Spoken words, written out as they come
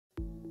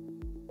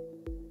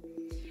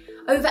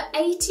Over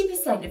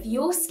 80% of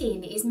your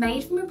skin is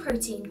made from a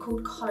protein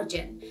called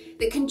collagen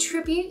that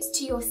contributes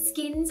to your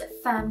skin's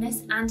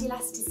firmness and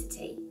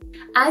elasticity.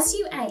 As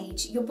you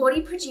age, your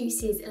body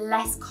produces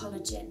less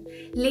collagen,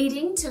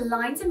 leading to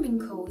lines and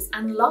wrinkles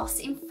and loss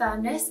in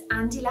firmness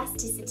and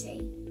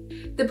elasticity.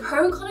 The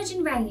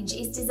Pro-Collagen range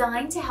is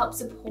designed to help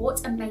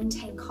support and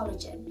maintain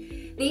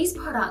collagen. These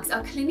products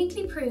are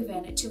clinically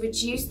proven to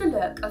reduce the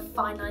look of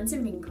fine lines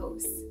and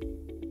wrinkles.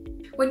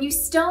 When you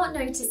start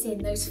noticing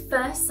those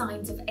first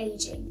signs of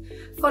aging,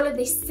 follow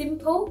this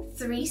simple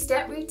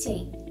 3-step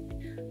routine.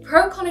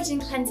 Pro-Collagen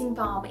Cleansing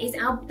Balm is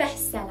our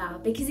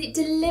bestseller because it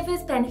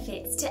delivers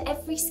benefits to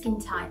every skin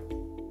type.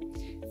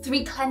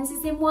 3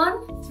 cleansers in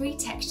one, 3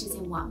 textures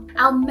in one.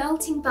 Our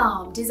melting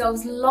balm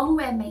dissolves long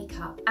wear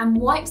makeup and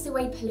wipes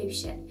away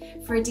pollution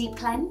for a deep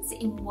cleanse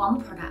in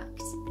one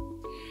product.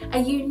 A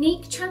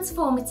unique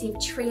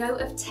transformative trio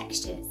of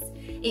textures.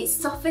 It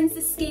softens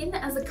the skin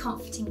as a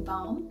comforting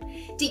balm,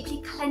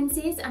 deeply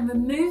cleanses and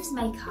removes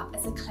makeup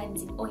as a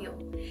cleansing oil,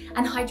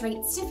 and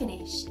hydrates to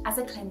finish as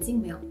a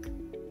cleansing milk.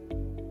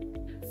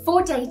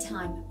 For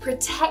daytime,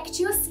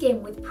 protect your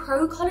skin with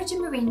Pro-Collagen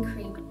Marine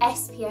Cream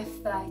SPF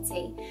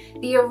 30,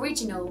 the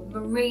original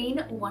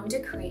Marine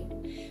Wonder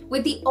Cream,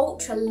 with the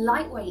ultra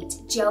lightweight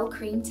gel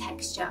cream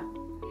texture.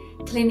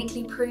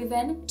 Clinically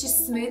proven to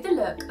smooth the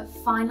look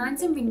of fine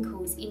lines and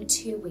wrinkles in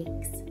 2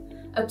 weeks.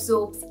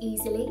 Absorbs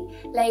easily,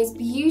 layers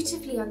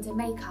beautifully under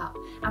makeup,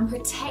 and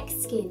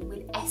protects skin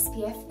with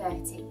SPF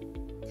 30.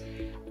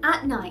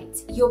 At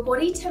night, your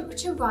body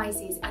temperature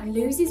rises and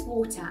loses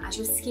water as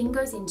your skin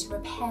goes into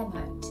repair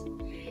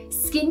mode.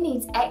 Skin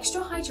needs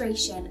extra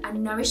hydration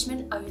and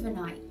nourishment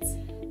overnight.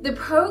 The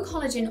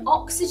Pro-Collagen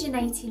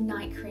Oxygenating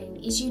Night Cream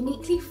is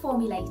uniquely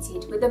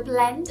formulated with a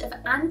blend of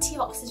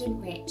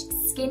antioxidant-rich,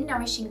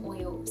 skin-nourishing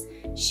oils,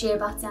 shea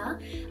butter,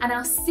 and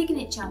our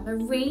signature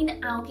marine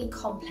algae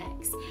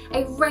complex,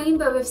 a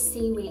rainbow of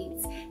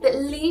seaweeds that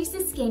leaves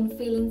the skin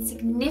feeling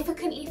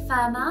significantly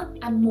firmer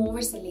and more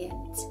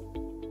resilient.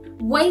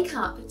 Wake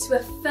up to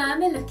a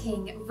firmer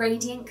looking,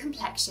 radiant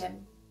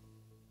complexion.